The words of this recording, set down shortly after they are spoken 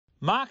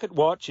Market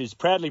Watch is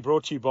proudly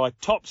brought to you by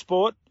Top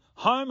Sport,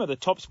 home of the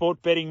Top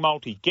Sport betting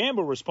multi.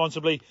 Gamble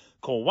responsibly.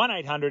 Call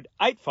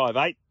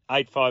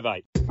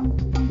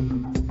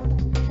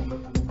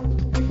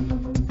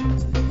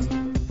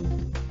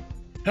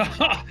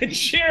 1-800-858-858.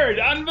 Jared,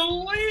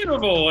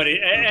 unbelievable.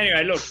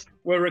 Anyway, look,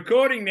 we're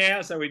recording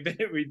now, so we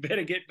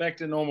better get back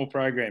to normal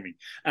programming.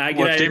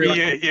 What,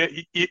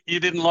 Jimmy, you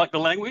didn't like the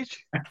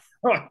language?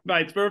 Oh,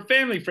 mate, we're a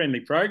family-friendly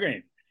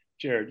program,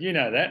 Jared. You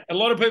know that. A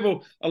lot of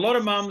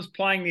mums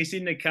playing this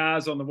in their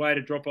cars on the way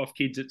to drop off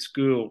kids at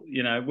school.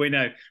 You know, we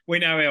know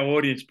our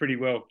audience pretty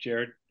well,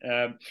 Jared.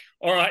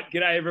 All right,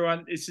 g'day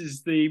everyone. This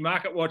is the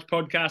Market Watch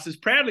podcast. It's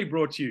proudly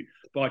brought to you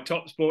by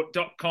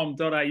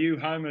topsport.com.au,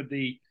 home of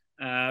the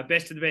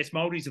best of the best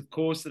multis, of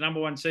course. The number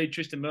one seed,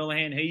 Tristan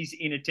Merlehan, he's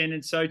in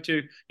attendance. So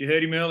too, you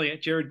heard him earlier,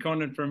 Jared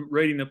Condon from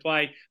Reading the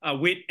Play, a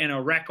wit and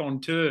a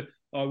raconteur,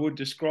 I would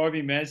describe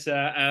him as.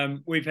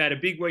 We've had a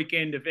big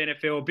weekend of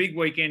NFL, a big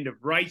weekend of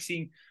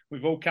racing.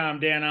 We've all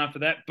calmed down after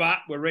that, but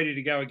we're ready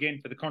to go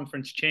again for the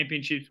conference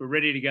championships. We're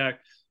ready to go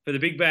for the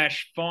Big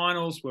Bash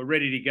finals. We're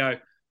ready to go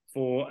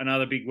for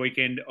another big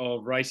weekend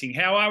of racing.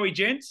 How are we,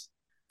 gents?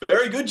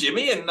 Very good,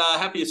 Jimmy, and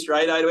happy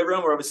Australia Day to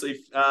everyone. We're obviously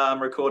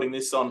recording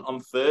this on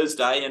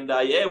Thursday, and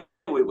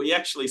we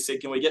actually said,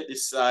 can we get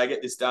this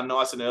done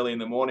nice and early in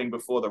the morning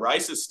before the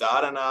races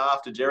start? And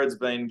after Jared's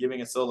been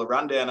giving us all a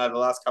rundown over the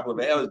last couple of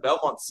hours,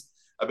 Belmont's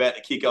about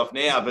to kick off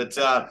now. But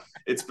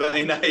it's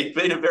been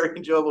a very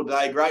enjoyable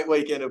day. Great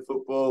weekend of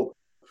football,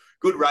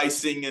 good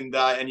racing, and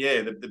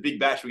the Big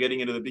Bash. We're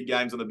getting into the big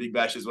games on the Big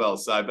Bash as well.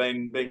 So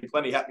been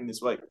plenty happening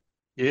this week.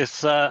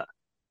 Yes.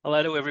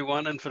 Hello to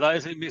everyone. And for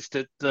those who missed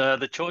it,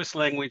 the choice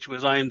language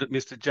was aimed at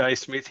Mr. Jay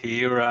Smith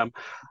here.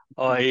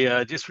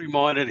 I just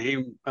reminded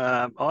him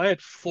I had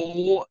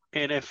 4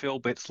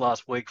 NFL bets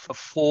last week for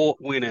 4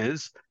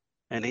 winners,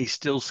 and he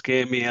still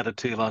scared me out of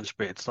 2 lunch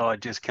bets. I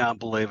just can't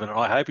believe it.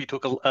 I hope he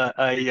took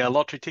a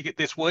lottery ticket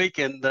this week.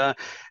 And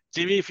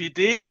Jimmy, if you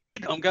did,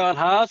 I'm going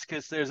hard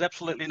because there's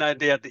absolutely no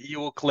doubt that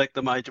you will collect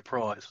the major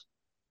prize.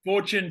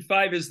 Fortune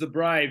favours the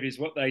brave is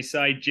what they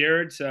say,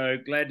 Jared. So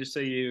glad to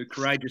see you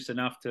courageous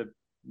enough to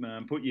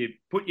put your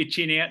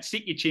chin out,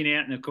 stick your chin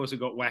out, and of course it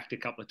got whacked a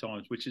couple of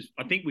times, which is,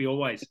 I think we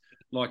always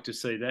like to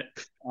see that.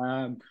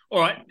 All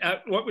right,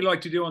 what we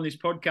like to do on this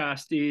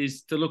podcast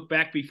is to look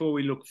back before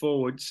we look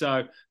forward.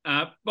 So,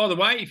 by the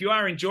way, if you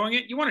are enjoying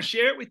it, you want to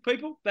share it with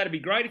people, that'd be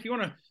great. If you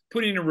want to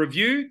put in a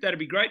review, that'd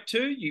be great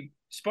too. You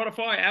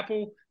Spotify,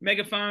 Apple,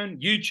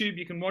 Megaphone, YouTube,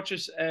 you can watch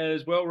us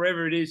as well,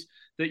 wherever it is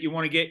that you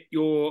want to get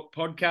your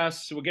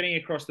podcasts. So we're getting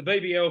across the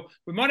BBL.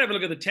 We might have a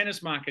look at the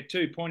tennis market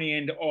too, pointy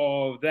end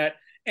of that.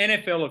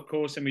 NFL, of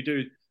course, and we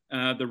do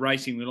the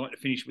racing. We like to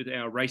finish with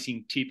our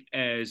racing tip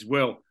as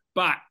well.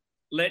 But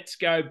let's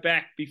go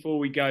back before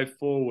we go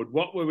forward.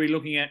 What were we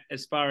looking at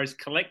as far as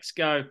collects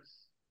go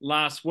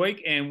last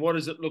week, and what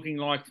is it looking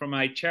like from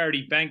a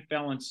charity bank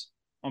balance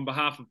on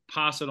behalf of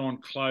Pass It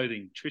On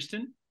Clothing?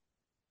 Tristan?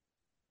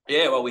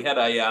 Yeah, well, we had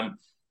a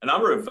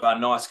number of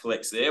nice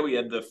collects there. We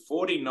had the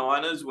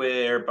 49ers,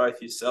 where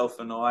both yourself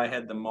and I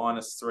had the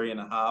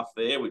 -3.5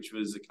 there, which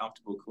was a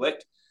comfortable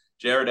collect.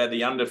 Jared had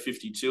the under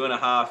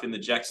 52.5 in the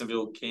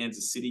Jacksonville,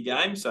 Kansas City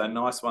game. So a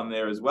nice one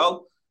there as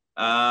well.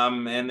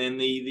 And then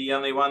the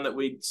only one that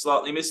we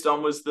slightly missed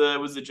on was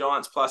the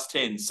Giants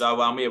 +10.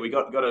 So we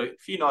got a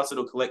few nice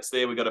little collects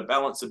there. We got a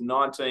balance of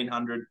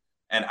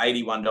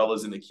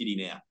 $1,981 in the kitty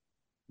now.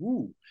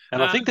 Ooh.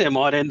 And I think there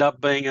might end up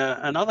being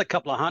another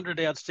couple of hundred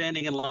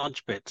outstanding in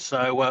lunch bets.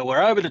 So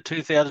we're over the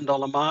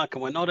 $2,000 mark,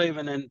 and we're not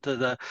even into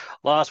the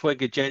last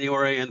week of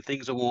January, and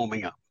things are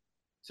warming up.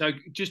 So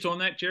just on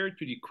that, Jared,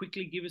 could you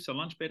quickly give us a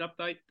lunch bet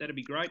update? That'd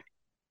be great.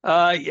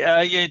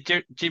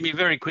 Jimmy,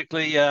 very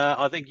quickly.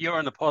 I think you're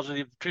in the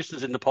positive.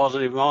 Tristan's in the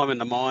positive. I'm in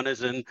the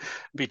minus, and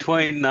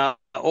between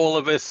all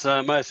of us,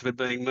 most of it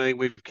being me,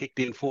 we've kicked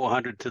in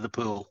 400 to the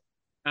pool.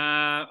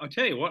 I'll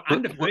tell you what,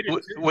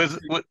 undefeated.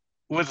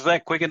 Was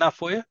that quick enough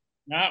for you?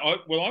 No,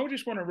 I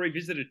just want to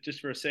revisit it just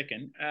for a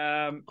second.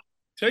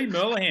 Team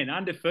Merlehan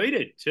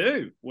undefeated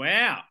too.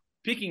 Wow,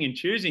 picking and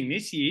choosing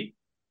this year.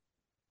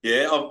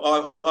 Yeah,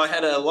 I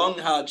had a long,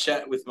 hard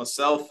chat with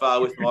myself,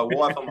 with my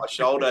wife on my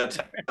shoulder,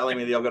 telling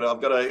me that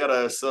I've got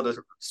to sort of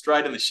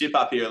straighten the ship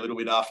up here a little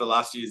bit after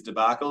last year's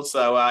debacle.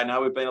 So I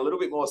know we've been a little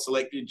bit more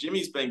selective.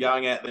 Jimmy's been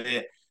going out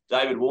there,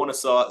 David Warner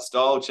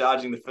style,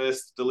 charging the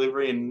first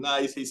delivery, and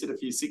he's hit a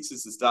few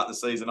sixes to start the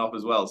season off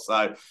as well.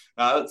 So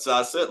it's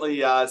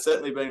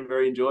certainly been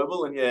very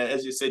enjoyable. And yeah,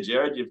 as you said,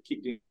 Jared, you've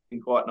kicked in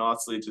quite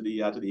nicely to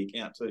the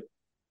account too.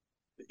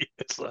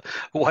 It's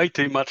way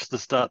too much to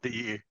start the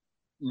year.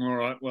 All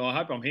right. Well, I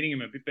hope I'm hitting him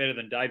a bit better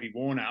than Davey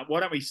Warner. Why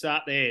don't we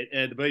start there,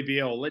 the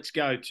BBL? Let's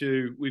go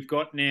to, we've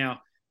got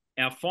now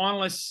our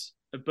finalists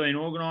have been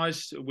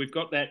organised. We've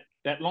got that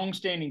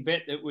long-standing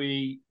bet that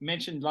we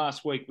mentioned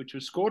last week, which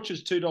was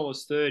Scorchers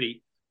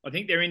 $2.30. I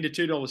think they're into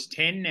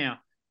 $2.10 now,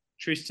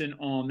 Tristan,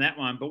 on that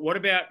one. But what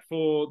about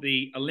for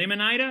the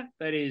Eliminator?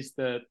 That is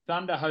the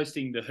Thunder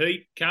hosting the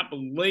Heat. Can't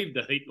believe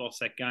the Heat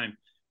lost that game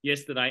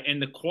yesterday.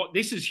 And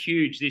this is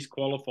huge, this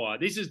qualifier.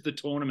 This is the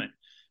tournament.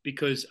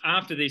 because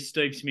after this,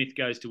 Steve Smith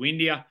goes to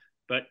India,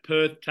 but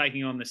Perth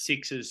taking on the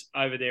Sixers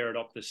over there at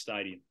Optus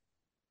Stadium.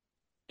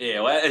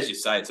 Yeah, well, as you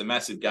say, it's a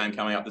massive game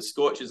coming up. The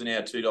Scorchers are now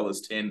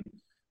 $2.10.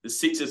 The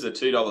Sixers are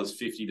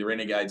 $2.50. The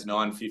Renegades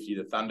 $9.50.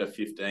 The Thunder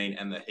 $15,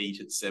 and the Heat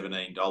at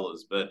 $17.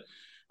 But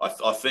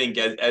I think,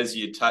 as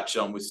you touch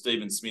on, with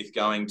Stephen Smith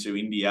going to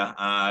India,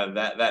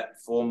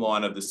 that form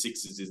line of the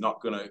Sixers is not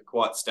going to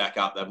quite stack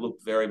up. They've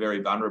looked very, very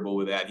vulnerable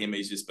without him.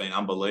 He's just been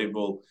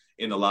unbelievable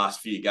in the last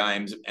few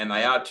games. And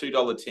they are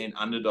 $2.10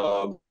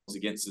 underdogs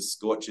against the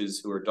Scorchers,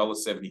 who are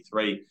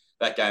 $1.73.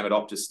 That game at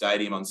Optus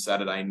Stadium on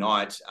Saturday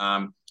night.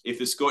 If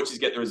the Scorchers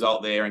get the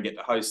result there and get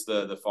to host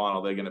the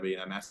final, they're going to be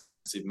in a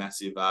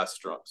massive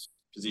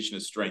position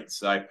of strength.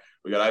 So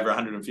we got over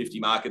 150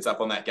 markets up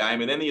on that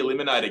game. And then the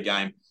Eliminator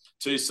game.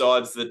 Two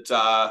sides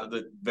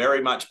that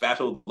very much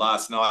battled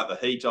last night. The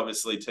Heat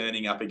obviously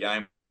turning up a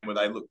game where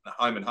they looked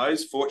home and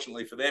hose.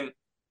 Fortunately for them,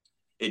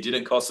 it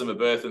didn't cost them a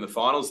berth in the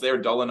finals.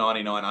 They're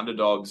 $1.99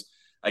 underdogs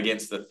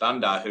against the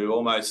Thunder, who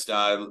almost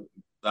killed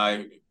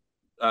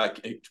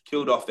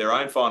off their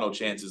own final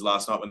chances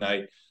last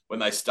night when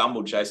they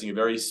stumbled chasing a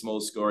very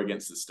small score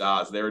against the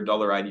Stars. They're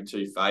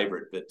 $1.82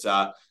 favourite. But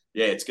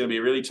yeah, it's going to be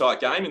a really tight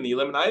game in the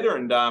Eliminator,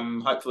 and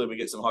hopefully we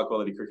get some high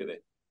quality cricket there.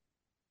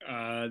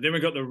 Then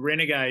we've got the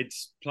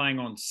Renegades playing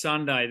on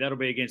Sunday. That'll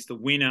be against the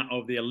winner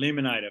of the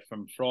Eliminator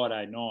from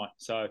Friday night.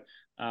 So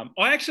I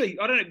don't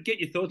know, get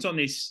your thoughts on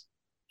this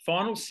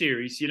final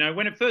series. You know,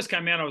 when it first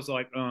came out, I was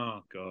like,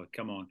 oh, God,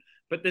 come on.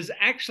 But there's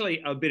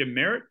actually a bit of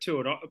merit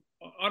to it. I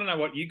don't know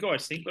what you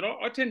guys think, but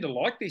I tend to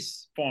like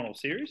this final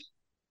series.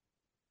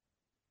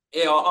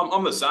 Yeah,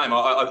 I'm the same.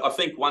 I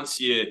think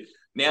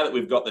now that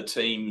we've got the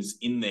teams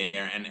in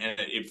there, and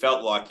it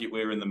felt like we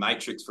were in the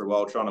Matrix for a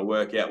while trying to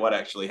work out what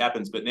actually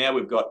happens, but now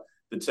we've got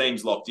the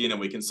teams locked in and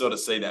we can sort of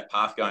see that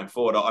path going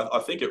forward. I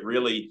think it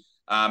really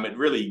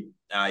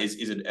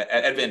is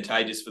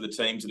advantageous for the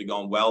teams that have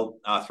gone well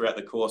throughout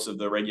the course of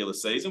the regular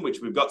season, which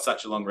we've got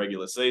such a long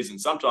regular season.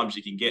 Sometimes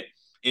you can get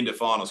into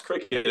finals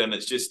cricket and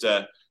it's just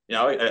a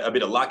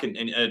bit of luck, and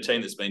a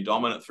team that's been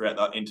dominant throughout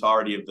the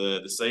entirety of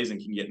the season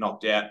can get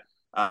knocked out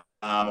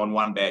on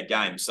one bad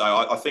game. So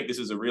I think this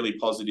is a really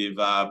positive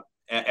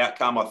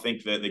outcome. I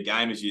think that the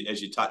game, as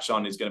you touch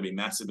on, is going to be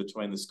massive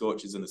between the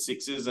Scorchers and the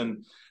Sixers.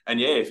 And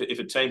yeah, if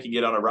a team can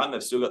get on a run,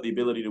 they've still got the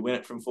ability to win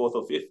it from fourth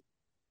or fifth.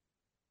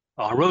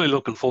 I'm really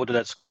looking forward to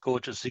that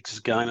Scorchers Sixers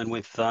game. And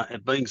with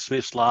it being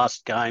Smith's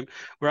last game,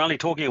 we're only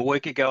talking a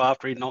week ago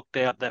after he knocked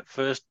out that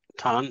first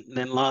ton. And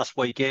then last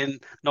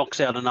weekend, knocks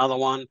out another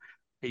one.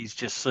 He's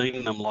just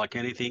seeing them like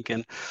anything.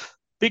 And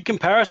big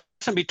comparison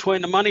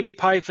between the money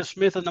paid for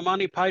Smith and the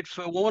money paid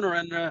for Warner,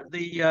 and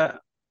the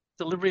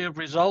delivery of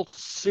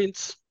results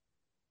since.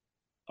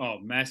 Oh,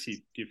 massive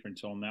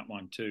difference on that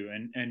one too.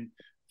 And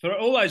for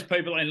all those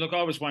people, and look,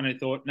 I was one who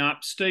thought,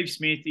 Steve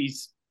Smith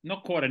is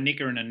not quite a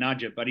nicker and a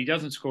nudger, but he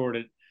doesn't score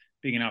at a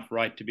big enough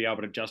rate to be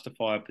able to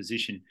justify a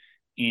position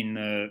in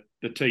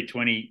the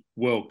T20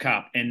 World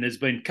Cup. And there's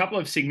been a couple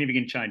of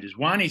significant changes.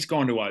 One, he's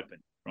gone to open,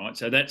 right?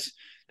 So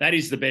that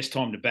is the best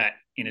time to bat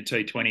in a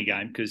T20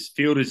 game, because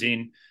fielders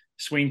in,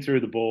 swing through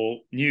the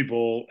ball, new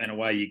ball, and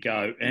away you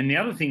go. And the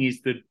other thing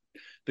is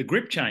the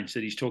grip change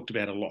that he's talked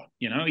about a lot.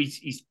 You know,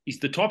 he's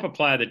the type of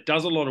player that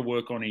does a lot of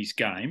work on his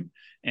game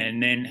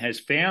and then has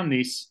found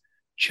this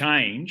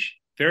change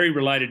very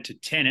related to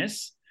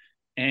tennis.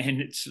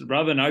 And it's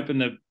rather than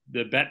open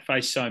the bat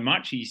face so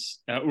much,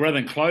 rather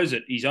than close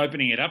it, he's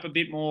opening it up a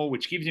bit more,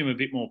 which gives him a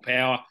bit more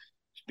power,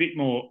 a bit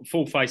more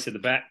full face of the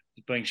bat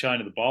being shown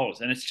to the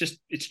bowlers, and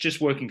it's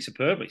just working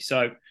superbly.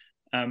 So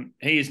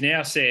he has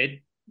now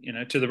said,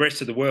 to the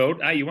rest of the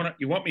world, hey, you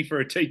want me for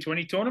a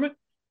T20 tournament?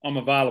 I'm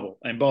available.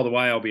 And by the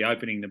way, I'll be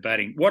opening the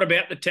batting. What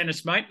about the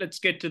tennis, mate? Let's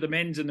get to the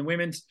men's and the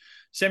women's.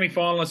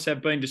 Semi-finalists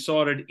have been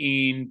decided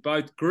in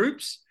both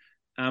groups.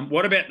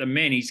 What about the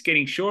men? He's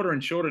getting shorter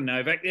and shorter,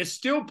 Novak. There's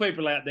still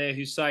people out there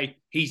who say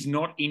he's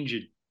not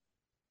injured.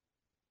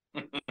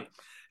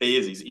 He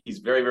is. He's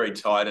very, very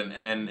tight,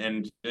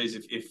 and geez,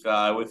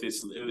 if with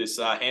this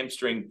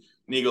hamstring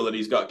niggle that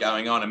he's got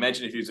going on,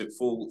 imagine if he was at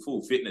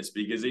full fitness,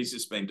 because he's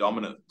just been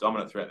dominant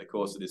throughout the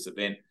course of this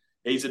event.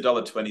 He's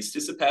 $1.20.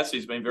 Tsitsipas,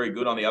 who's been very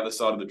good on the other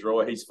side of the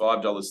draw, he's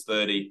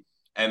 $5.30,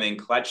 and then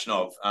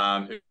Klachnov,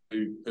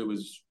 who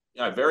was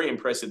very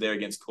impressive there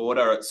against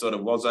Korda. It sort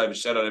of was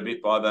overshadowed a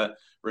bit by the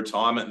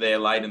retirement there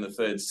late in the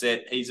third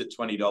set. He's at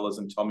 $20,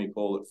 and Tommy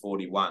Paul at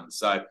 $41.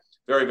 So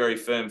very, very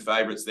firm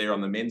favourites there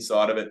on the men's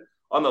side of it.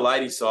 On the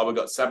ladies' side, we've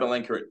got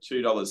Sabalenka at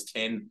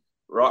 $2.10,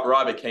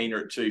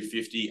 Rybakina at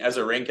 $2.50.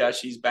 Azarenka,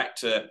 she's back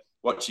to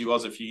what she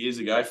was a few years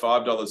ago,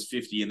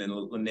 $5.50, and then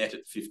Lynette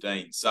at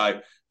 $15. So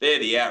they're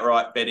the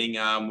outright betting.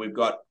 We've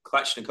got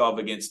Klachnikov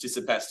against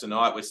Tsitsipas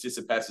tonight, where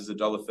Tsitsipas is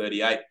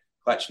 $1.38,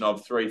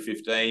 Klachnov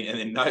 $3.15, and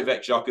then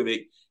Novak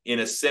Djokovic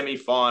in a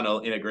semi-final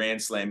in a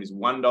Grand Slam is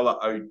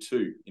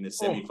 $1.02 in a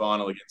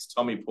semi-final against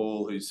Tommy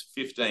Paul, who's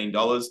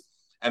 $15.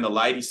 And the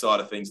ladies' side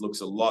of things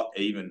looks a lot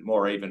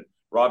more even.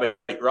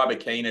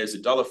 Rybakina is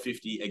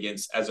 $1.50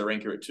 against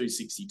Azarenka at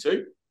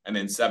 $2.62. and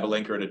then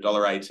Sabalenka at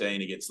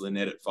 $1.18 against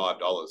Lynette at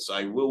 $5.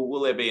 So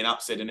will there be an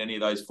upset in any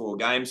of those 4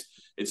 games?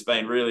 It's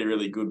been really,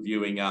 really good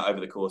viewing over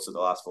the course of the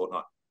last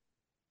fortnight.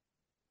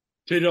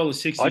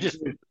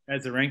 $2.60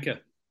 as a ranker.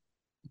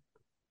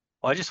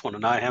 I just want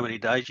to know how many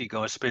days you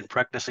guys spent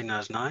practicing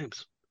those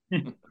names.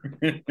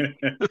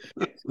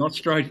 It's not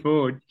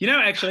straightforward.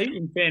 Actually,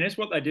 in fairness,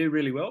 what they do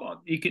really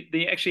well,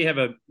 they actually have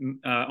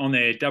on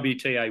their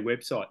WTA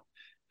website,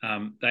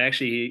 they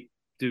actually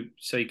do,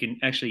 so you can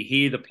actually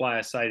hear the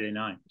player say their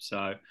name.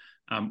 So,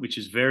 which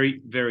is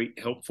very, very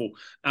helpful.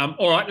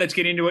 All right, let's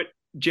get into it.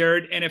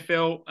 Jared,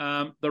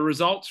 NFL, the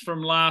results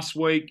from last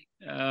week,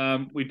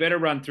 we better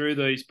run through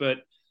these, but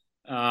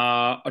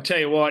I'll tell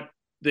you what,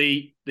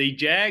 the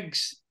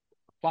Jags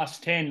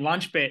 +10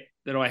 lunch bet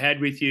that I had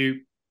with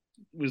you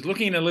was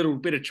looking in a little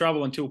bit of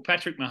trouble until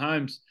Patrick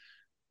Mahomes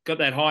got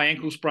that high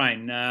ankle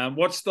sprain.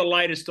 What's the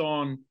latest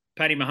on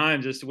Patty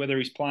Mahomes as to whether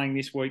he's playing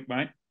this week,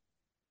 mate?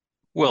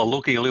 Well,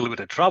 looking a little bit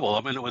of trouble.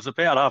 I mean, it was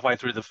about halfway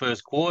through the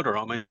first quarter.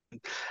 I mean,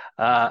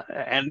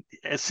 and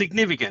a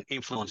significant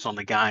influence on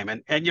the game.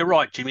 And you're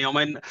right, Jimmy. I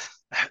mean,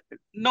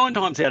 9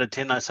 times out of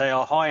 10, they say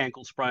a high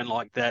ankle sprain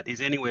like that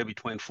is anywhere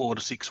between 4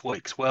 to 6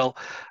 weeks. Well,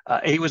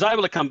 he was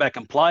able to come back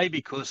and play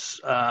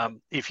because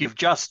if you've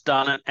just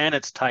done it and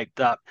it's taped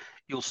up,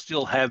 you'll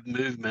still have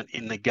movement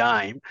in the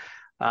game.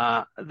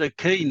 The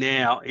key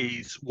now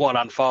is what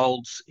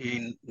unfolds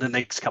in the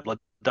next couple of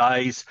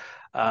days.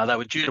 They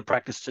were due to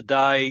practice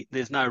today.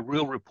 There's no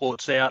real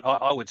reports out.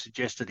 I would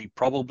suggest that he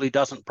probably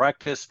doesn't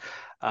practice,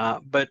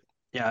 but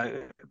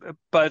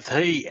both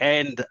he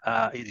and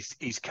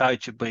his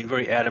coach have been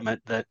very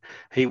adamant that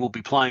he will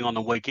be playing on the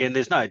weekend.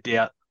 There's no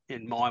doubt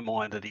in my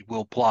mind that he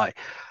will play.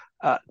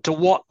 To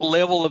what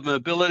level of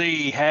mobility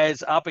he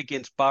has up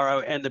against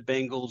Burrow and the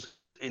Bengals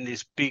in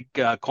this big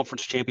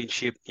conference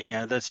championship,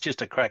 that's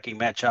just a cracking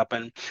matchup.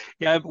 And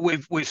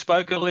we've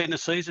spoke earlier in the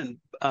season.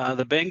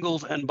 The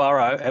Bengals and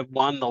Burrow have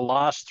won the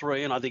last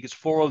 3, and I think it's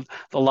 4 of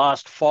the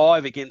last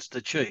 5 against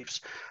the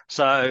Chiefs.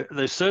 So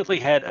they've certainly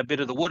had a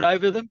bit of the wood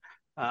over them.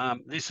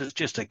 This is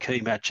just a key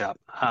matchup.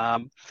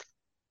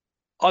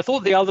 I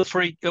thought the other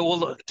 3,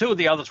 well, 2 of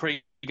the other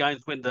 3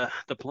 games went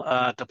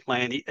to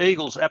plan. The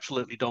Eagles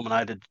absolutely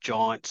dominated the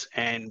Giants,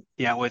 and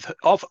with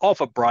off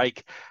a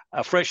break,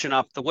 freshen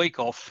up the week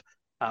off.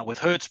 With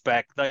Hurts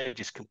back, they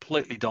just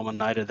completely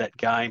dominated that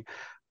game.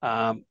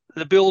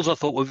 The Bills, I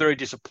thought, were very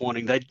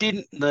disappointing. They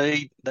didn't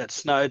need that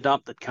snow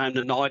dump that came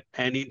tonight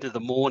and into the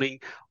morning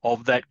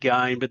of that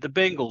game, but the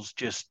Bengals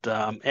just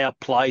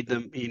outplayed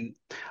them in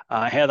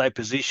how they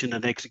positioned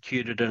and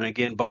executed. And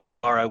again,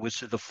 Burrow was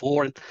to the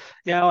fore. And,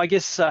 I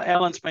guess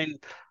Allen's been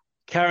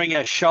carrying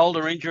a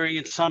shoulder injury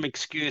and some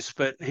excuse,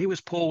 but he was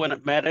poor when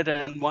it mattered.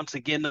 And once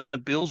again, the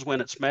Bills, when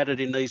it's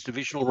mattered in these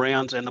divisional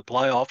rounds and the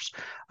playoffs,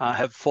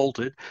 have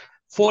faltered.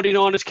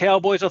 49ers,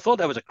 Cowboys, I thought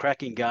that was a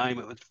cracking game.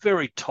 It was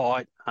very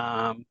tight,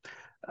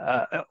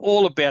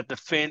 all about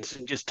defense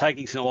and just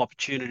taking some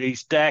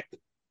opportunities. Dak,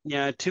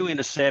 2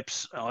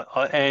 intercepts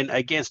and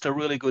against a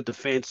really good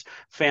defense,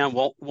 found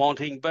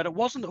wanting, but it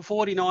wasn't the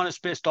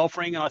 49ers' best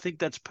offering, and I think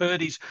that's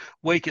Purdy's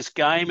weakest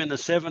game in the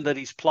 7 that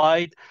he's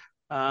played.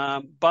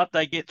 But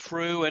they get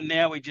through, and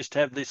now we just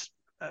have this.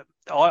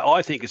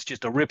 I think it's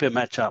just a ripper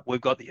matchup.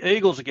 We've got the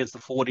Eagles against the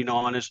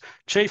 49ers,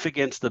 Chiefs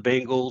against the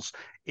Bengals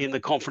in the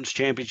conference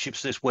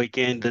championships this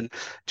weekend. And,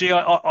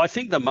 I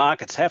think the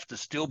markets have to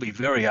still be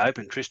very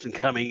open, Tristan,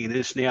 coming in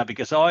this now,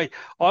 because I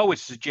would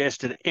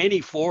suggest that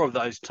any 4 of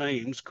those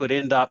teams could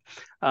end up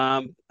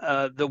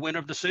the winner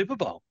of the Super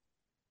Bowl.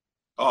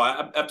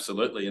 Oh,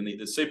 absolutely. And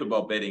the Super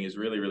Bowl betting is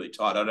really, really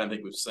tight. I don't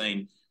think we've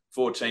seen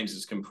 4 teams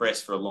as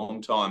compressed for a long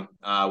time,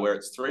 where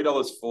it's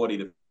 $3.40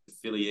 the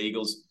Philly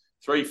Eagles,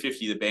 $3.50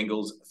 the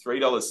Bengals,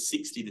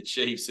 $3.60 the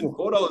Chiefs, and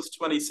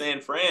 $4.20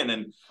 San Fran.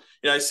 And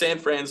San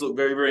Fran's look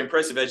very, very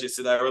impressive. As you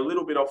said, they were a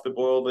little bit off the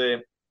boil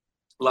there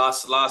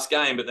last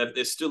game, but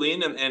they're still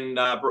in. And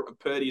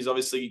Purdy's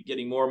obviously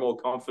getting more and more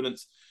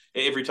confidence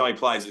every time he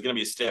plays. It's going to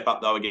be a step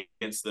up though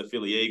against the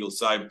Philly Eagles.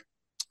 So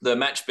the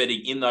match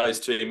betting in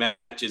those 2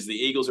 matches, the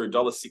Eagles are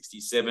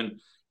 $1.67,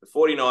 the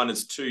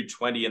 49ers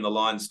 $2.20, and the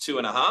Lions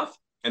 2.5.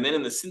 And then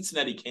in the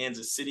Cincinnati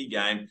Kansas City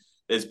game,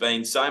 there's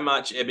been so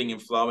much ebbing and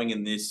flowing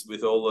in this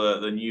with all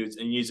the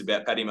news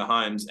about Patty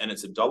Mahomes, and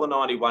it's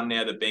 $1.91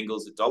 now, the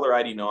Bengals,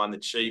 $1.89 the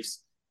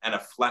Chiefs, and a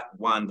flat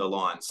 1 the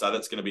Lions. So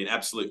that's going to be an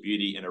absolute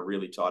beauty and a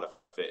really tight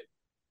affair.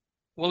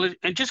 Well,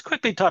 and just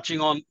quickly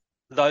touching on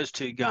those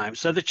 2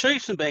 games. So the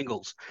Chiefs and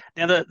Bengals.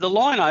 Now, the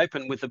line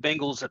opened with the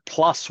Bengals at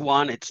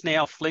 +1. It's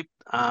now flipped,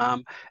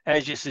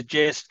 as you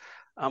suggest.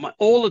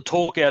 All the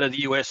talk out of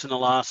the US in the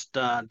last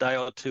day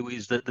or 2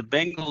 is that the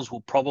Bengals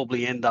will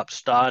probably end up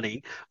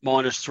starting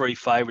 -3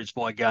 favourites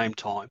by game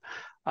time.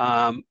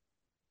 I'd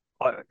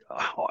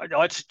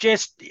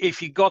suggest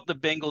if you got the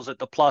Bengals at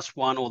the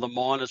 +1 or the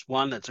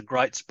 -1, that's a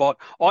great spot.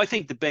 I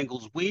think the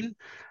Bengals win.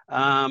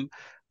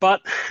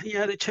 But,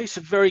 the Chiefs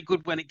are very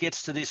good when it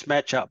gets to this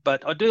matchup.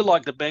 But I do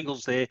like the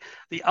Bengals there.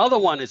 The other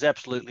one is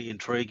absolutely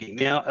intriguing.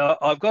 Now,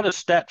 I've got a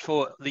stat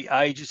for the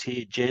ages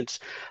here, gents.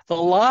 The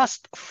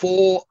last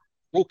 4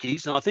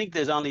 rookies, and I think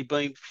there's only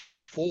been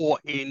 4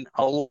 in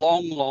a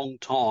long, long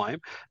time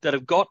that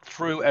have got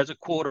through as a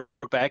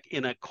quarterback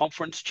in a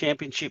conference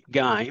championship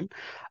game,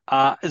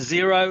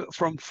 0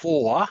 from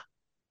 4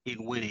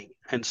 in winning.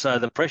 And so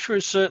the pressure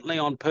is certainly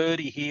on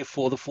Purdy here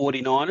for the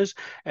 49ers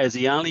as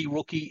the only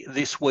rookie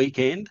this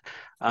weekend.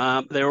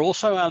 They're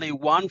also only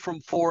 1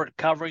 from 4 at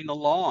covering the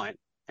line.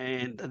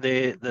 And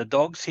the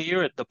Dogs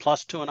here at the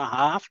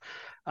 +2.5.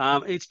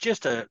 It's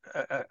just a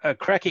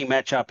cracking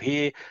matchup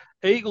here.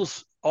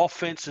 Eagles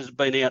offense has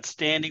been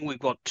outstanding. We've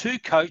got 2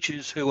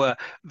 coaches who are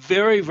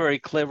very, very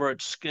clever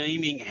at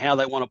scheming how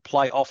they want to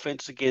play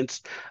offense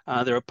against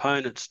their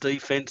opponent's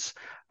defense.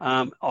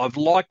 I've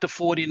liked the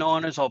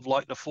 49ers. I've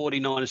liked the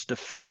 49ers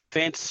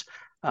defense.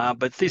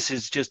 But this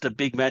is just a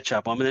big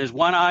matchup. I mean, there's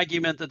one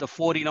argument that the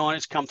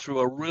 49ers come through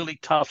a really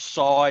tough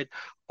side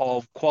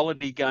of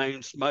quality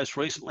games, most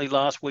recently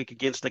last week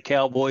against the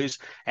Cowboys,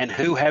 and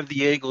who have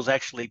the Eagles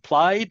actually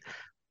played.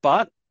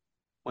 But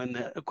when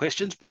the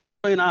question's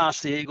been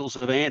asked, the Eagles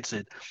have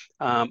answered.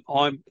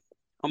 I'm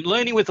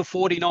leaning with the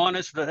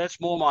 49ers, but that's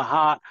more my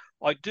heart.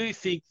 I do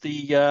think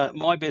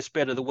my best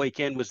bet of the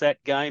weekend was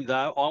that game,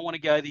 though. I want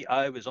to go the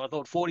overs. I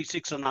thought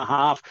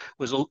 46.5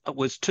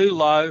 was too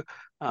low.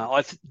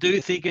 I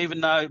do think even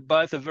though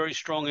both are very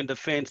strong in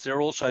defence, they're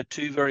also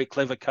 2 very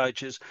clever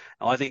coaches.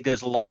 I think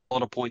there's a lot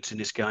of points in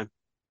this game.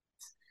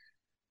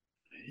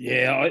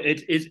 Yeah,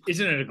 isn't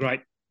it a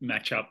great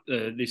matchup,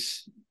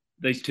 these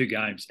 2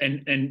 games,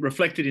 and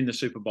reflected in the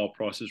Super Bowl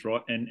prices,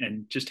 right?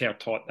 And just how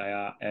tight they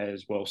are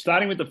as well.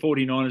 Starting with the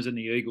 49ers and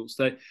the Eagles,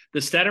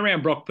 the stat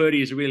around Brock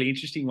Purdy is a really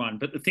interesting one.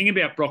 But the thing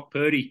about Brock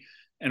Purdy,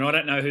 and I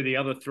don't know who the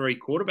other 3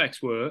 quarterbacks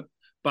were,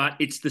 but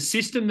it's the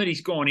system that he's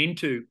gone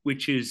into,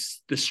 which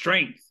is the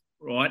strength,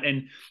 right?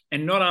 And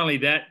not only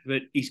that,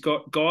 but he's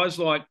got guys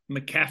like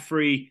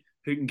McCaffrey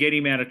who can get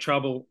him out of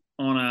trouble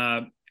on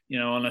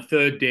a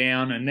third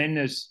down, and then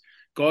there's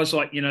guys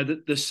like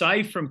the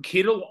save from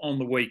Kittle on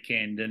the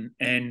weekend,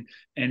 and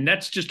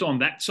that's just on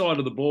that side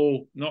of the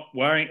ball, not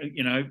worrying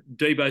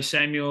Deebo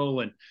Samuel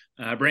and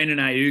Brandon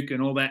Ayuk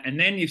and all that, and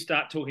then you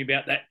start talking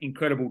about that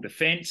incredible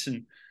defense,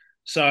 and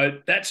so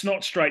that's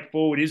not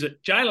straightforward, is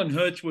it? Jalen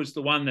Hurts was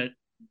the one that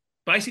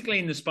basically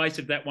in the space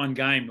of that one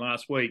game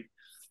last week,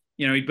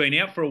 he'd been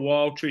out for a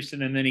while,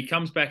 Tristan, and then he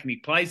comes back and he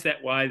plays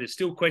that way. There's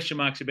still question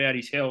marks about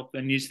his health,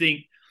 and you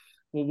think,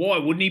 well, why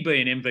wouldn't he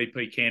be an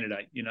MVP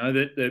candidate?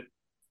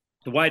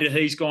 The way that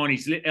he's gone,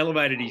 he's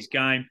elevated his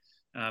game.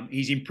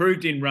 He's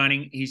improved in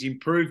running. He's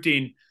improved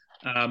in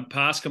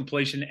pass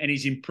completion, and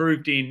he's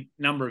improved in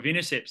number of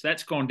intercepts.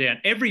 That's gone down.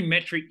 Every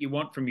metric you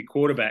want from your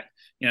quarterback,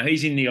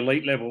 he's in the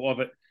elite level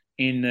of it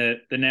in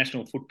the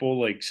National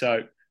Football League.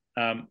 So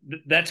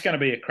that's going to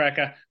be a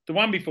cracker. The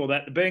one before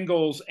that, the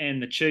Bengals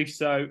and the Chiefs,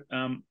 though,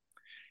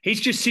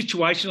 he's just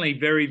situationally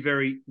very,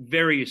 very,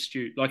 very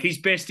astute. Like, he's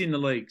best in the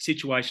league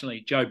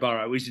situationally, Joe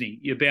Burrow, isn't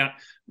he? About,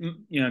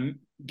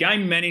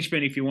 game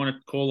management, if you want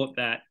to call it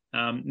that.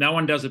 No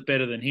one does it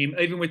better than him.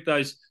 Even with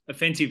those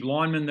offensive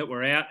linemen that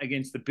were out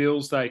against the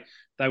Bills, they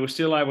were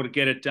still able to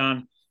get it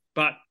done.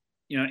 But,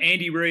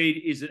 Andy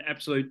Reid is an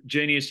absolute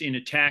genius in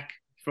attack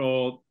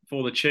for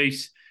the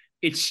Chiefs.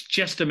 It's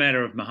just a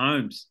matter of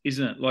Mahomes,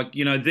 isn't it? Like,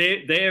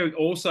 they're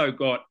also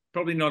got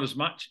probably not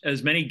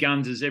as many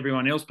guns as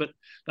everyone else, but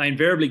they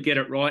invariably get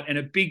it right. And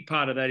a big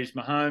part of that is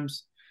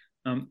Mahomes.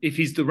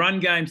 If the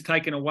run game's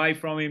taken away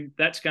from him,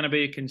 that's going to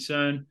be a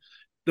concern.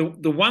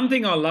 The one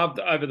thing I loved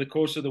over the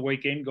course of the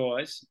weekend,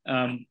 guys,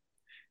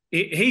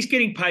 he's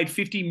getting paid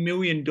 $50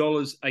 million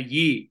a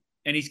year,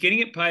 and he's getting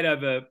it paid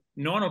over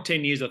 9 or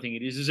 10 years, I think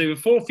it is. It's either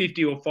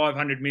 450 or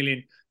 500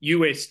 million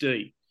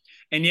USD.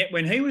 And yet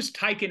when he was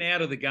taken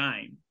out of the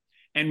game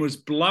and was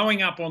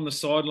blowing up on the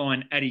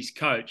sideline at his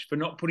coach for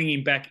not putting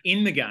him back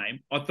in the game,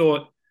 I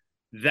thought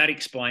that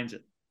explains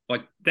it.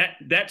 Like,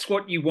 that's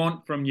what you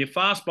want from your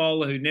fast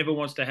bowler who never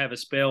wants to have a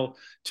spell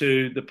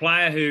to the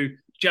player who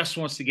just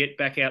wants to get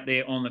back out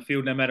there on the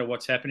field no matter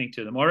what's happening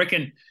to them. I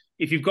reckon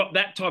if you've got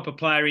that type of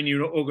player in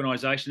your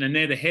organisation and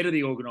they're the head of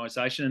the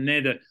organisation and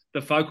they're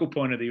the focal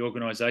point of the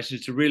organisation,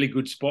 it's a really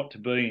good spot to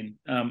be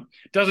in.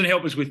 Doesn't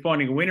help us with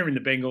finding a winner in the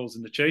Bengals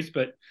and the Chiefs,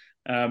 but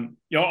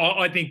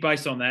I think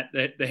based on that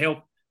the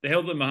health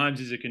of Mahomes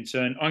is a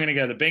concern. I'm going to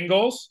go the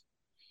Bengals,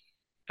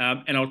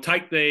 and I'll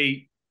take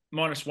the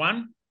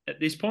 -1 at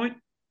this point.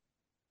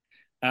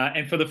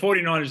 And for the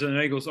 49ers and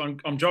the Eagles,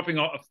 I'm jumping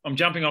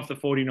off the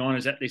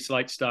 49ers at this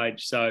late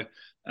stage. So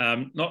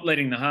not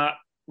letting the heart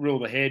rule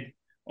the head.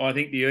 I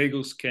think the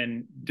Eagles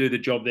can do the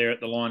job there at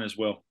the line as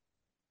well.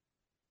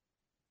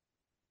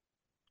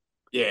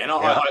 Yeah, and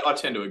I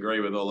tend to agree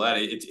with all that.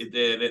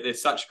 They're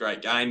such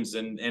great games,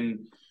 and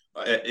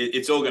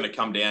it's all going to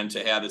come down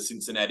to how the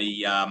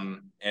Cincinnati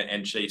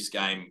and Chiefs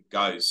game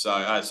goes. So,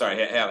 how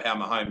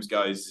Mahomes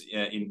goes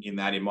in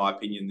that, in my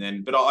opinion.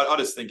 Then, but I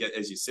just think,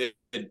 as you said,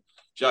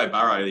 Joe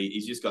Burrow,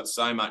 he's just got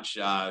so much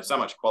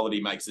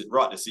quality, makes the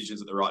right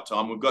decisions at the right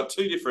time. We've got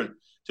 2 different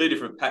two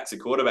different packs of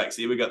quarterbacks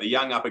here. We've got the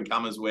young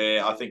up-and-comers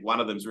where I think one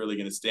of them's really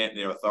going to stamp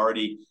their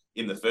authority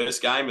in the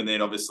first game, and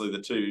then obviously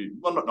the two,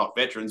 well, not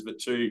veterans, but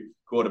two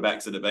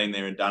quarterbacks that have been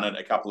there and done it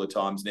a couple of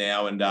times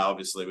now, and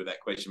obviously with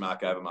that question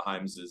mark over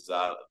Mahomes'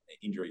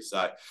 injury.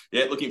 So,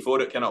 yeah, looking forward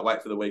to it. Cannot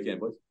wait for the weekend,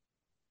 boys.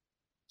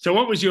 So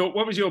what was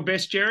your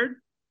best, Jared?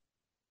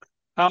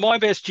 My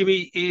best,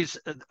 Jimmy, is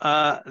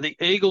the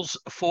Eagles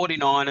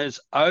 49ers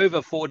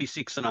over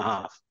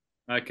 46.5.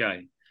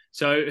 Okay.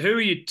 So who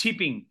are you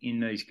tipping in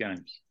these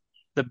games?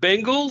 The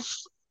Bengals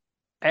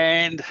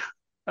and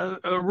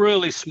a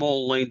really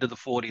small lean to the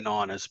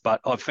 49ers, but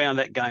I found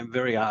that game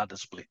very hard to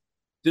split.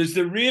 Does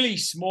the really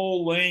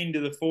small lean to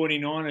the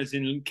 49ers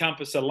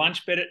encompass a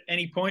lunch bet at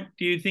any point,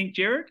 do you think,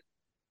 Jared?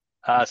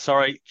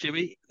 Sorry,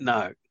 Jimmy,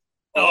 no.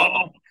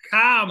 Oh,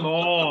 come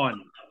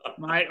on,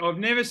 mate. I've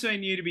never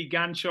seen you to be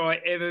gun shy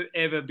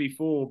ever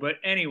before. But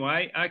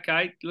anyway,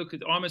 okay, look,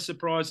 I'm as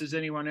surprised as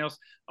anyone else.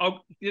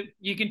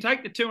 You can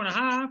take the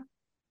 2.5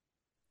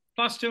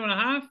 plus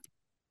 2.5.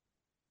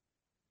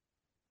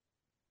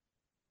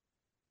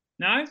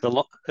 No?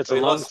 It's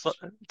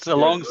a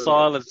long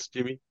silence,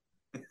 Jimmy.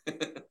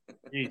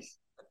 Yes.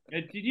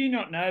 Did you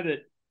not know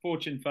that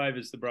fortune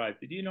favours the brave?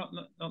 Did you not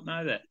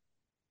know that?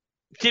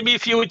 Jimmy,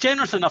 if you were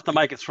generous enough to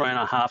make it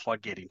 3.5,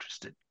 I'd get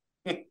interested.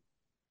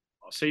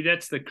 See,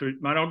 that's the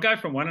mate. I'll go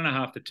from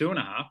 1.5 to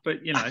 2.5,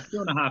 but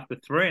 2.5 to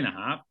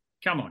 3.5.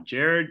 Come on,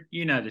 Jared.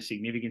 You know the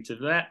significance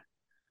of that.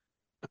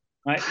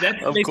 Mate,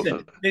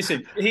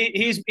 listen.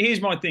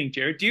 Here's my thing,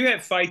 Jared. Do you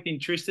have faith in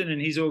Tristan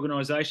and his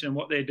organisation and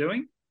what they're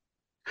doing?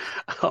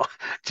 Oh,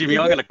 Jimmy,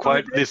 I'm going to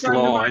quote this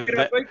line.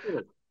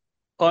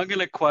 I'm going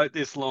to quote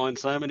this line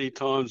so many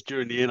times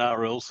during the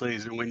NRL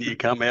season when you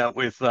come out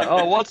with,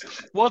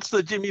 what's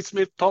the Jimmy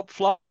Smith top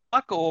fluck,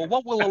 or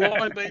what will the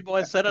line be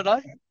by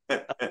Saturday?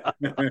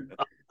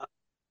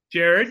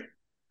 Jared?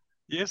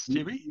 Yes,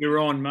 Jimmy? You're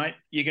on, mate.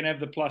 You can have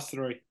the plus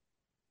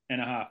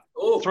 3.5.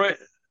 Oh, 3.5.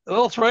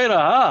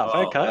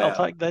 Oh, okay, wow.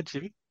 I'll take that,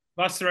 Jimmy.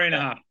 Plus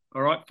 3.5.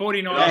 All right,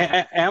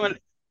 49. How many?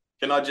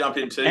 Can I jump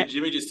in too,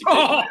 Jimmy, just to keep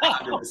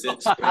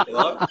 100% streak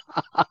alive?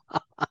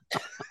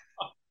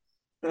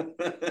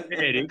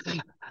 Yeah, it is.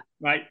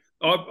 Mate,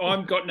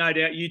 I've got no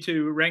doubt you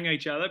two rang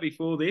each other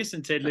before this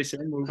and said,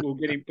 listen, we'll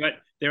get him, but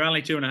they're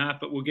only 2.5,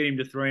 but we'll get him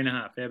to 3.5.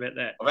 How about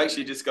that? I've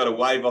actually just got a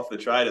wave off the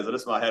traders. I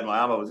just might have my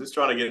arm. I was just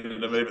trying to get them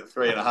to move at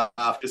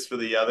 3.5 just for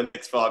the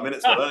next 5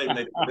 minutes, but I don't even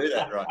need to do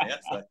that right now.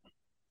 So.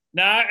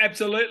 No,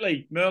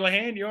 absolutely.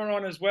 Merlihan, you're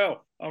on as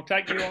well. I'll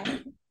take you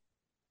on.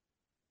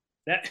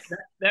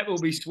 That will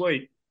be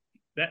sweet.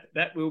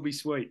 That will be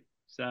sweet.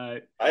 So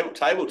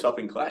table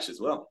topping clash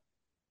as well.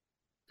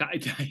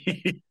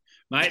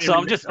 Mate, so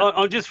I'm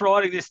just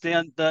writing this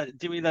down,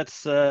 Jimmy.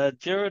 That's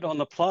Jared on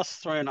the plus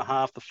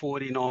 3.5, the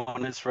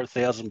 49ers for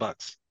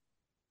 $1,000.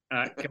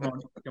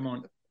 Come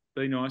on,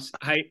 be nice.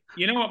 Hey,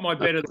 you know what my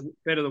bet of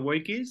the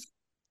week is?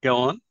 Go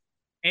on.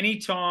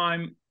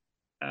 Anytime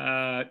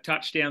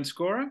touchdown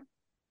scorer.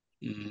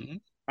 Mm-hmm.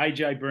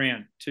 AJ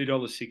Brown,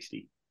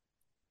 $2.60.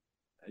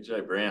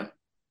 AJ Brown.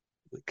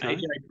 Okay.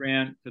 AJ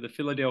Brown for the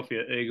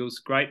Philadelphia Eagles.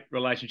 Great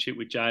relationship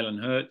with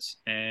Jalen Hurts,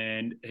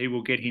 and he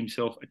will get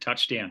himself a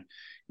touchdown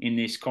in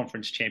this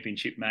conference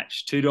championship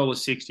match.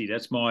 $2.60.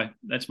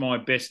 That's my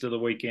best of the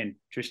weekend,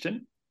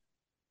 Tristan.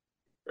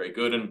 Very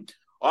good, and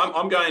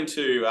I'm going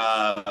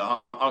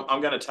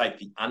to take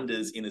the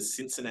unders in a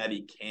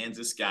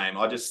Cincinnati-Kansas game.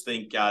 I just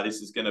think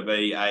this is going to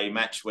be a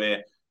match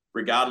where,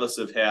 regardless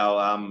of how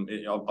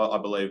I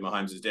believe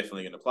Mahomes is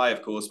definitely going to play,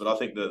 of course, but I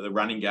think the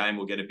running game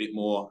will get a bit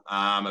more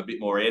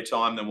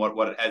airtime than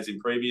what it has in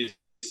previous.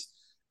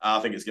 I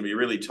think it's going to be a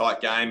really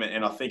tight game,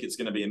 and I think it's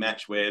going to be a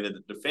match where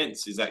the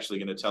defense is actually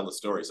going to tell the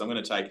story. So I'm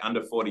going to take under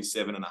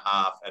 47.5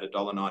 at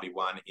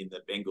 $1.91 in the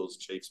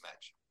Bengals-Chiefs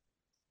match.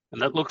 And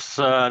that looks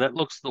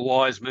the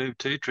wise move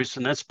too,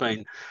 Tristan. That's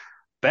been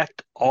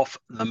backed off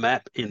the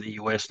map in the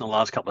US in the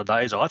last couple of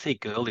days. I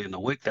think early in the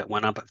week that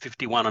went up at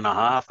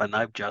 51.5, and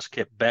they've just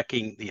kept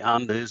backing the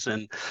unders.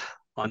 And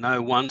I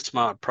know one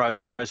smart pro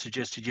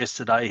suggested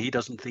yesterday he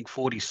doesn't think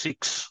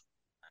 46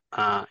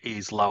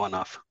 is low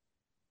enough.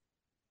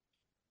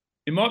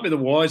 It might be the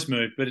wise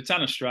move, but it's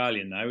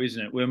un-Australian though,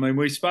 isn't it? Well, I mean,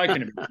 we've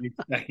spoken about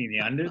backing the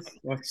unders.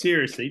 Like,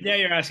 seriously, now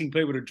you're asking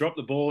people to drop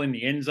the ball in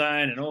the end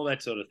zone and all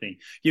that sort of thing.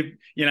 You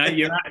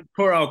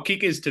poor old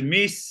kickers to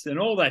miss and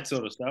all that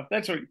sort of stuff.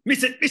 That's right.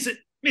 Miss it.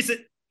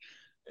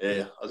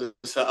 Yeah,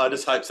 I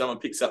just hope someone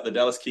picks up the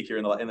Dallas kicker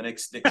in the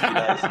next few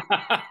days.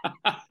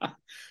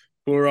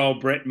 Poor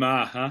old Brett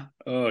Maher, huh?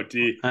 Oh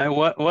dear. Hey,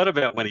 what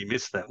about when he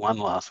missed that one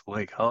last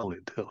week? Holy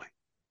dooly.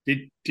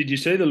 Did you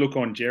see the look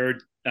on Jerry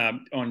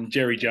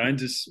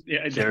Jones's?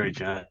 Yeah, Jerry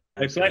Jones.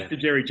 They flashed to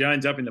Jerry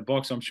Jones up in the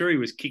box. I'm sure he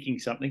was kicking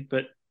something,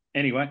 but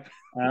anyway,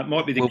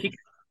 might be the kick.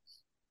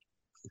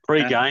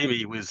 Pre-game,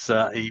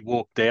 he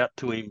walked out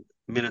to him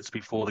minutes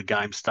before the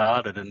game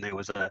started, and there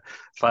was a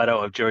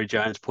photo of Jerry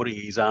Jones putting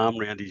his arm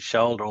around his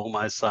shoulder,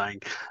 almost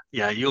saying,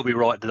 "Yeah, you'll be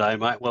right today,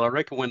 mate." Well, I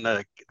reckon when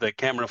the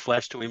camera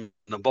flashed to him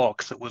in the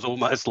box, it was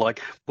almost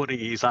like putting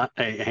his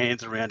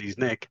hands around his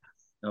neck.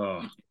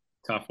 Oh,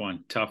 tough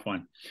one.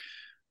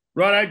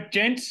 Righto,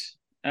 gents.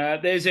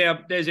 There's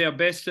our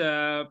best.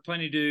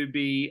 Plenty to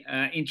be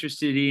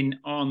interested in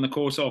on the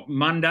course of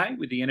Monday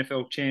with the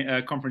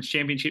NFL Conference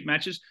Championship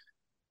matches.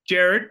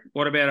 Jared,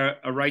 what about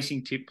a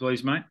racing tip,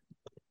 please, mate?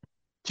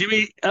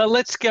 Jimmy,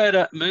 let's go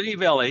to Moonee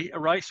Valley,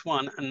 race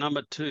 1 and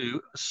number 2,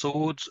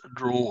 Swords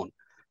Drawn.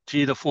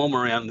 Gee, the form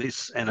around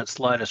this and its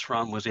latest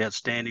run was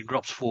outstanding.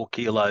 Drops 4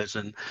 kilos,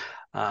 and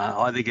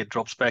I think it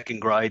drops back in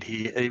grade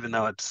here, even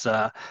though it's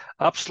up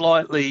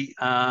slightly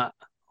on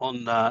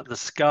the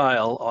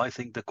scale. I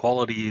think the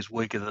quality is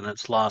weaker than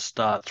its last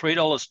start.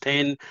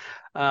 $3.10,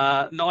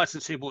 nice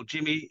and simple,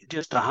 Jimmy.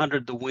 Just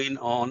 100 to win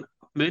on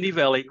Moonee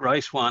Valley,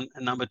 race 1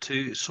 and number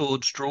 2,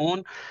 Swords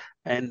Drawn.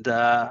 And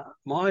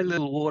my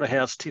little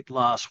Waterhouse tip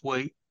last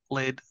week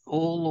led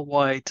all the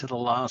way to the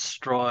last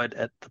stride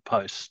at the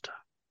post.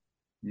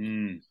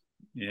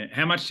 Yeah.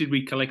 How much did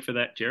we collect for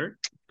that, Jared?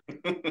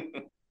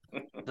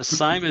 The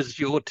same as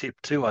your tip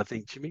too, I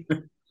think, Jimmy.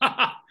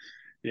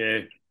 Yeah.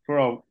 Poor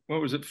old,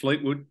 what was it,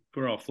 Fleetwood?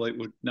 Poor old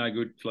Fleetwood. No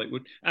good,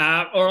 Fleetwood.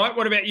 All right.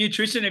 What about you,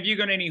 Tristan? Have you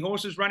got any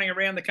horses running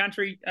around the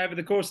country over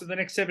the course of the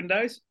next 7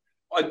 days?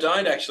 I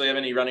don't actually have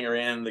any running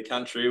around the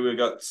country. We've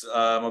got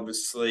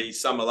obviously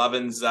Summer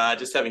Lovins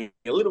just having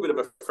a little bit of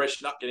a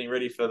freshen up, getting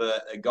ready for the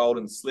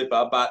Golden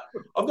Slipper. But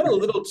I've got a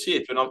little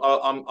tip, and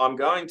I'm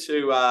going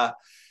to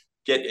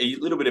get a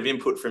little bit of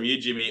input from you,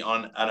 Jimmy,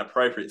 on an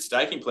appropriate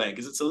staking plan,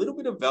 because it's a little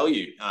bit of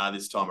value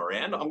this time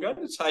around. I'm going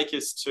to take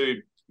us to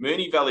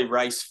Moonee Valley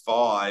Race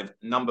 5,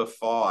 number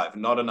 5,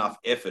 Not Enough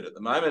Effort. At the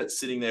moment, it's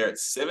sitting there at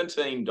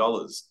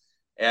 $17.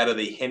 Out of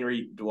the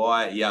Henry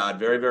Dwyer yard.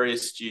 Very, very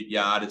astute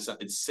yard.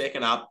 It's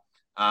second up,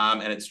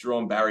 and it's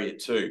drawn barrier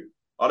 2.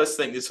 I just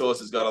think this horse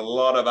has got a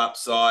lot of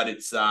upside.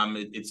 It's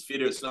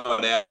fitter. It's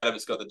not out of.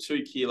 It's got the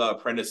 2 kilo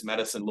apprentice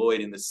Madison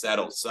Lloyd in the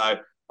saddle. So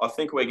I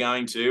think we're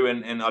going to,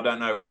 and I don't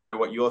know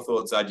what your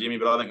thoughts are, Jimmy,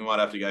 but I think we might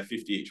have to go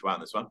 50 each way on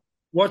this one.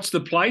 What's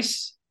the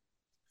place?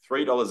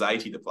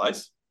 $3.80 the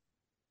place.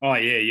 Oh,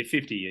 yeah, you're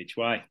 50 each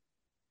way.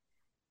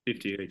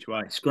 50 each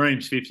way.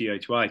 Screams 50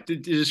 each way.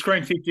 Does it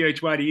scream 50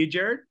 each way to you,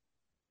 Jared?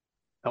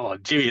 Oh,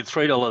 Jimmy, at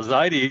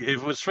 $3.80. If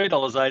it was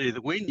 $3.80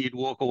 the win, you'd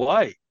walk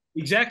away.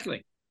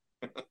 Exactly.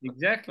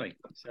 Exactly.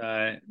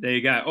 So there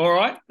you go. All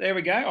right, there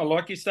we go. I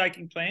like your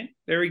staking plan.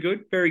 Very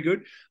good. Very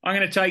good. I'm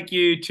going to take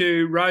you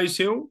to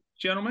Rosehill,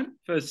 gentlemen,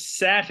 for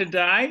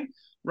Saturday.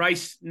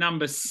 Race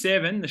number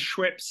 7, the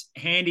Schweppes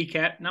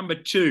Handicap. Number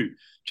 2,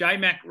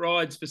 J-Mac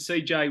rides for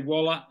CJ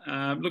Waller.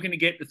 Looking to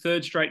get the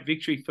 3rd straight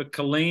victory for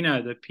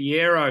Colino, the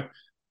Piero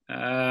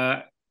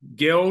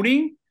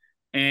gelding.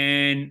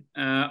 And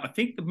I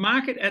think the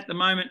market at the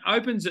moment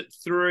opens at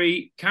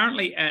 3,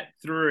 currently at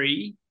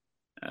 3.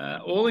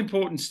 All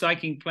important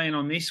staking plan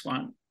on this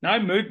one. No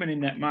movement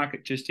in that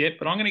market just yet,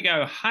 but I'm going to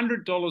go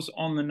 $100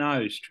 on the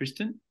nose,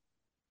 Tristan.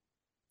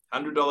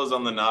 $100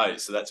 on the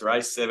nose. So that's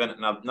race 7,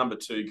 number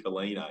 2,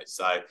 Colino.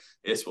 So,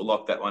 yes, we'll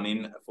lock that one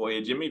in for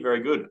you, Jimmy. Very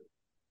good.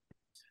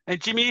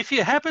 And, Jimmy, if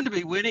you happen to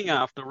be winning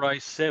after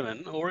race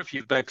 7, or if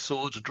you've backed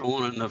Swords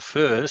Drawn in the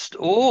first,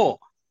 or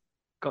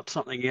got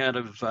something out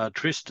of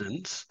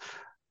Tristan's,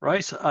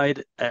 race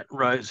 8 at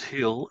Rose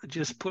Hill,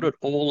 just put it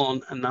all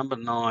on a number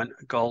 9,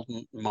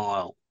 Golden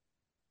Mile.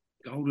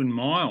 Golden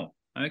Mile.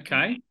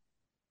 Okay.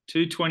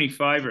 220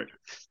 favourite.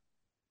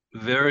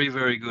 Very,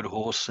 very good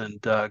horse,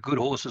 and good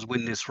horses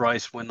win this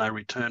race when they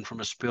return from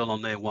a spell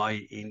on their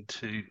way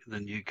into the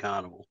new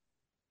carnival.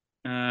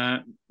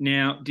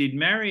 Now, did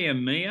Maria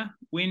Mia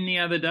win the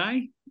other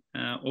day?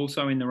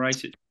 Also in the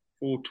race at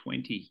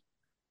 420.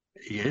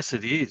 Yes,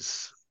 it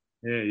is.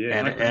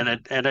 Yeah.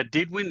 And it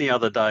did win the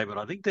other day, but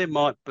I think there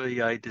might be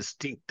a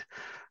distinct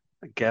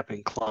gap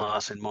in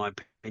class, in my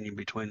opinion,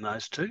 between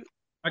those two.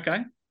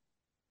 Okay.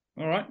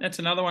 All right, that's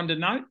another one to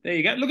note. There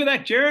you go. Look at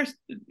that, Jared.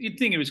 You'd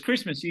think it was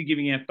Christmas, you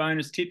giving out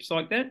bonus tips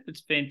like that.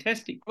 That's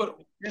fantastic. Well,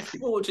 just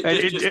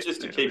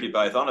to keep you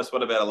both honest,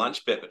 what about a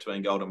lunch bet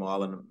between Golden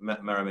Mile and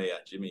Maramia,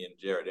 Jimmy and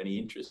Jared? Any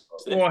interest?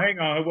 Oh, hang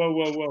on.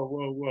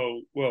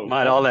 Whoa.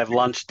 Mate, I'll have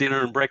lunch,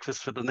 dinner and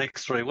breakfast for the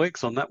next 3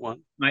 weeks on that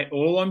one. Mate,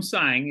 all I'm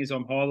saying is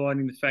I'm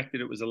highlighting the fact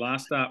that it was a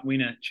last start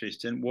winner,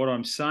 Tristan. What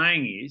I'm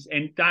saying is,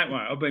 and don't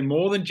worry, I've been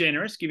more than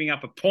generous giving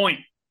up a point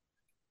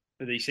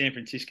for the San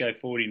Francisco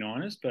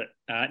 49ers, but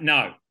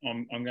no,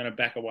 I'm going to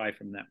back away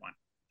from that one.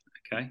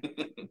 Okay.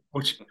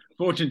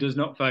 Fortune does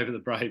not favour the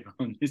brave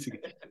on this.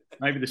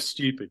 Maybe the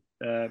stupid.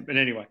 But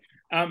anyway,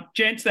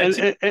 gents, that's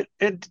it.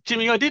 And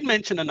Jimmy, I did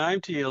mention a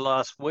name to you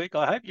last week.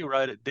 I hope you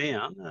wrote it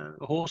down.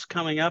 A horse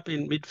coming up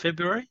in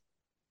mid-February.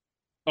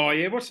 Oh,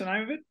 yeah. What's the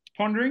name of it?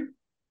 Pondering?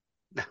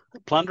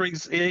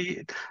 Plundering's.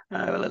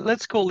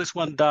 Let's call this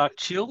one Dark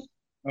Chill.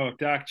 Oh,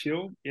 Dark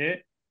Chill. Yeah.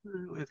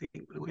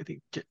 We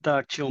think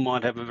Dark Chill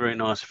might have a very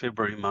nice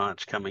February,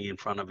 March coming in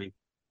front of him.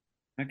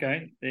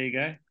 Okay, there you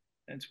go.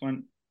 That's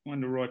one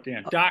to write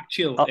down. Dark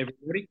Chill,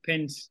 everybody.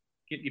 Pens,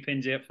 get your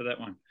pens out for that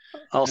one.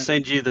 I'll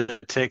send you the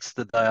text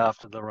the day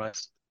after the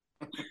race.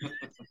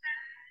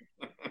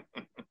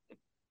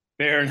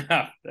 Fair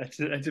enough.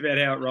 That's about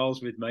how it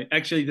rolls with me.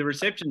 Actually, the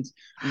reception's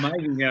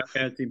amazing how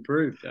it's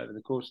improved over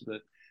the course of the.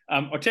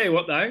 I'll tell you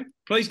what, though.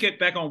 Please get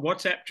back on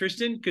WhatsApp,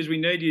 Tristan, because we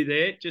need you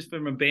there just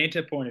from a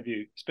banter point of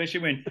view, especially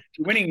when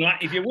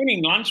if you're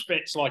winning lunch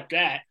bets like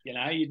that,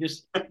 you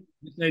just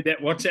need that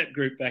WhatsApp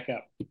group back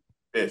up.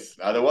 Yes,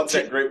 the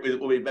WhatsApp group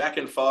will be back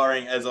and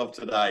firing as of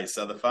today.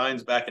 So the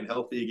phone's back and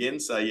healthy again.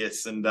 So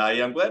yes, and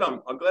I'm glad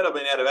I've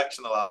been out of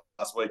action the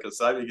last week or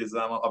so because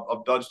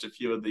I've dodged a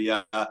few of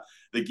the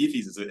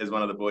giffies as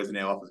one of the boys in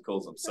our office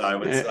calls them.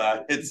 So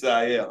it's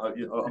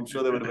I'm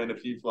sure there would have been a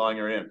few flying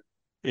around.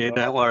 Yeah,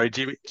 don't worry,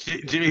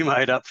 Jimmy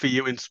made up for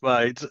you in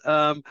spades.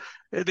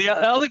 The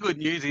other good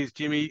news is,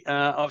 Jimmy,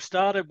 I've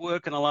started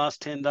work in the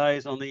last 10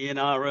 days on the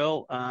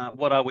NRL.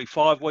 What are we,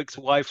 5 weeks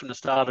away from the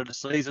start of the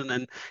season?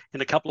 And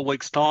in a couple of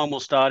weeks' time, we'll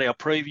start our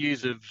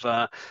previews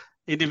of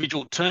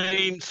individual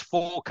teams,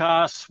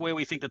 forecasts, where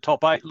we think the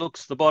top 8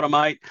 looks, the bottom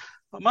 8.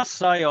 I must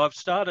say I've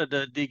started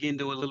to dig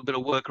into a little bit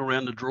of work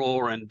around the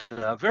draw, and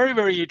very,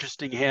 very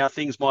interesting how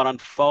things might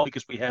unfold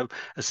because we have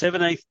a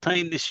 17th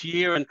team this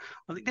year, and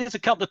I think there's a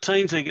couple of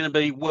teams that are going to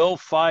be well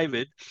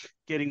favoured,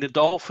 getting the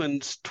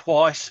Dolphins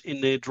twice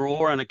in their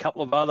draw and a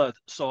couple of other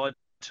sides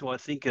who I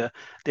think are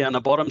down the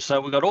bottom.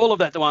 So we've got all of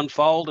that to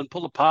unfold and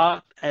pull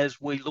apart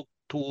as we look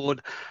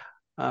toward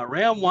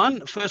round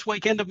 1, first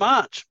weekend of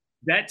March.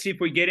 That's if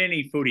we get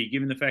any footy,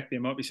 given the fact there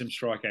might be some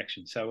strike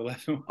action. So we'll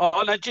have to...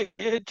 Oh, no, Jimmy,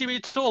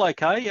 it's all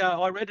okay.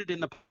 I read it in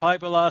the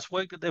paper last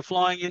week that they're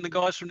flying in the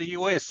guys from the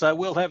US, so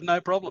we'll have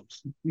no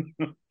problems. You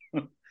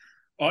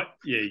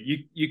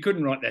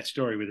couldn't write that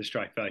story with a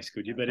straight face,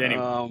 could you? But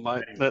anyway. Oh,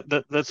 mate,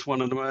 that's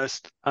one of the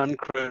most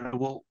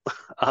uncredible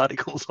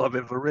articles I've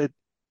ever read.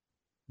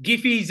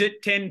 Giffies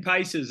at 10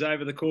 paces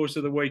over the course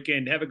of the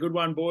weekend. Have a good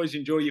one, boys.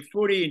 Enjoy your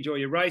footy, enjoy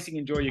your racing,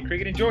 enjoy your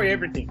cricket, enjoy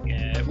everything.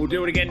 We'll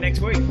do it again next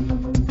week.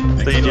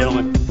 See you,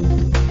 gentlemen.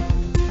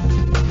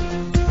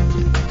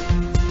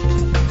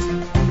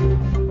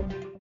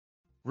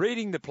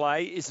 Reading the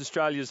Play is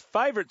Australia's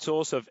favourite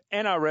source of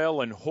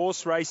NRL and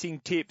horse racing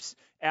tips.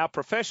 Our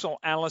professional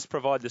analysts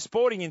provide the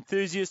sporting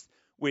enthusiast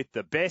with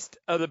the best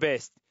of the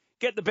best.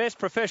 Get the best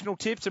professional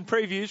tips and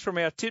previews from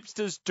our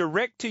tipsters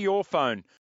direct to your phone.